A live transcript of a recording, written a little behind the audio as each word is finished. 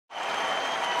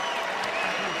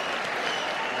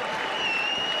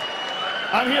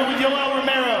I'm here with Yoel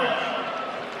Romero.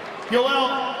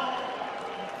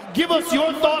 Yoel, give us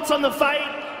your thoughts on the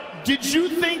fight. Did you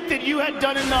think that you had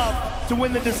done enough to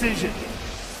win the decision?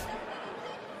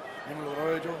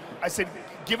 I said,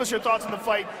 give us your thoughts on the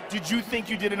fight. Did you think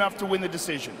you did enough to win the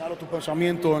decision? Claro, tu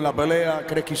pensamiento en la pelea,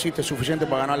 ¿crees que hiciste suficiente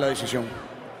para ganar la decisión?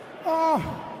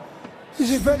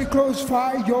 It's a very close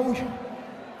fight, Joe.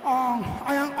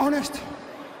 I am honest.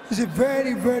 It's a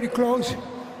very, very close.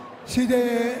 Si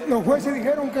los jueces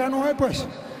dijeron que ganó él, pues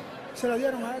se la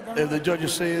dieron a él. If the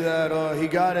judges say that he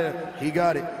got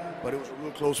it, but it was a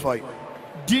real close fight.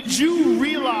 Did you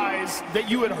realize that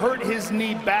you had hurt his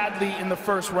knee badly in the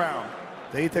first round?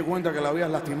 ¿Te diste cuenta que le habías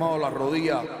lastimado la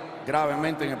rodilla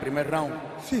gravemente en el primer round?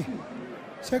 Sí,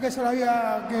 sé que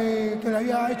que le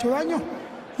había hecho daño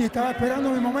y estaba esperando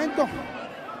mi momento.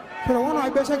 Pero bueno,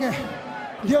 hay veces que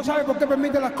Dios sabe por qué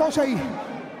permite las cosas y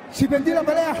si perdí la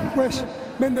pelea, pues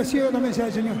bendecido también sea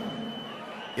el Señor.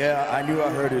 Yeah, I knew I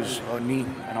hurt his knee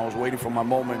and I was waiting for my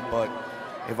moment, but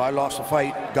if I lost the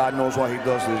fight, God knows why he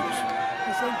does this.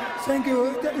 Thank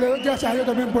you. Le doy gracias a Dios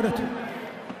también por esto.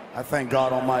 I thank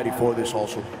God Almighty for this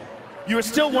also. You are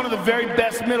still one of the very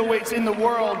best middleweights in the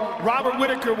world. Robert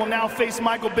Whittaker will now face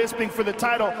Michael Bisping for the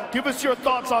title. Give us your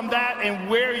thoughts on that and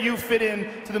where you fit in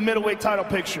to the middleweight title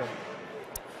picture.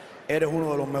 Eres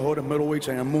uno de los mejores middleweights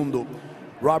en el mundo.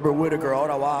 Robert Whittaker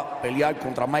ahora va a pelear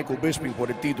contra Michael Bisping por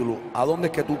el título. ¿A dónde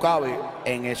es que tú cabes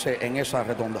en esa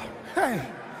redonda? Hey,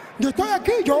 yo estoy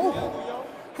aquí, Joe.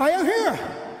 I am here.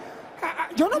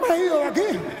 Yo no me he ido de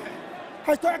aquí.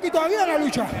 Estoy aquí todavía en la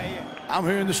lucha. I'm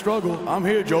here in the struggle. I'm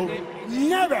here, Joe.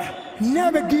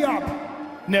 Never give up.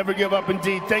 Never give up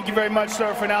indeed. Thank you very much,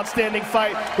 sir, for an outstanding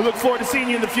fight. We look forward to seeing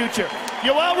you in the future.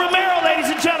 Yoel Romero, ladies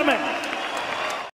and gentlemen.